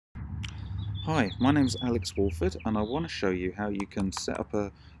Hi, my name is Alex Walford and I want to show you how you can set up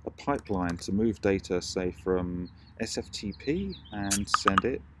a pipeline to move data, say from SFTP and send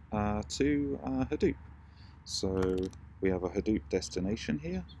it to Hadoop. So we have a Hadoop destination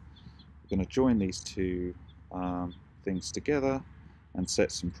here. We're going to join these two things together and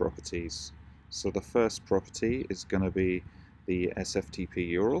set some properties. So the first property is going to be the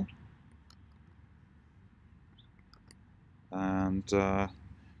SFTP URL, and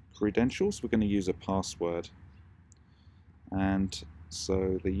credentials, we're going to use a password. And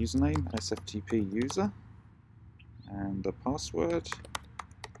so the username, SFTP user, and the password.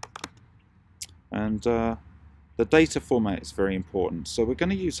 And the data format is very important. So we're going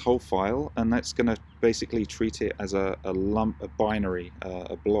to use whole file, and that's going to basically treat it as a lump, a binary,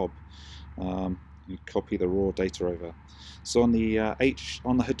 a blob. You copy the raw data over. So on the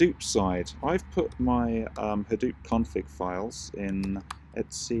Hadoop side, I've put my Hadoop config files in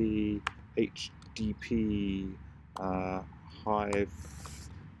etc HDP hive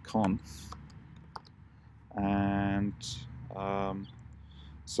conf, and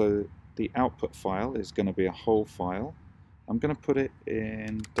so the output file is going to be a whole file. I'm going to put it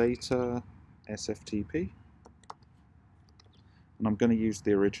in data SFTP, and I'm going to use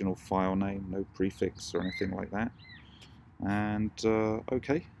the original file name, no prefix or anything like that. And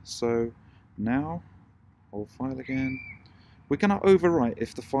okay, so now whole file again. We're going to overwrite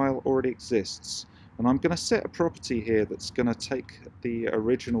if the file already exists, and I'm going to set a property here that's going to take the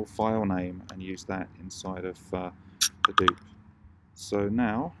original file name and use that inside of Hadoop. So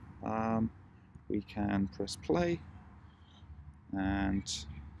now we can press play, and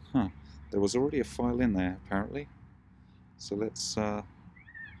there was already a file in there apparently. So let's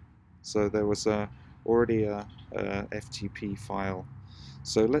so there was already a FTP file.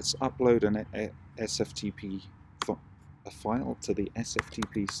 So let's upload an SFTP file to the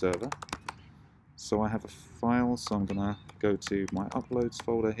SFTP server. So I have a file, so I'm going to go to my uploads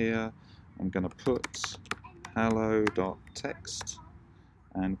folder here. I'm going to put hello.txt,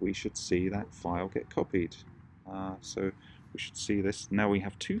 and we should see that file get copied. So we should see this. Now we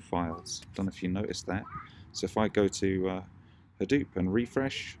have two files. Don't know if you noticed that. So if I go to Hadoop and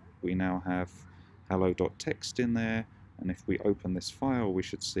refresh, we now have hello.txt in there, and if we open this file, we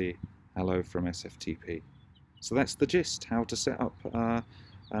should see hello from SFTP. So that's the gist, how to set up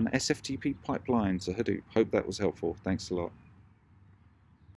an SFTP pipeline to Hadoop. Hope that was helpful. Thanks a lot.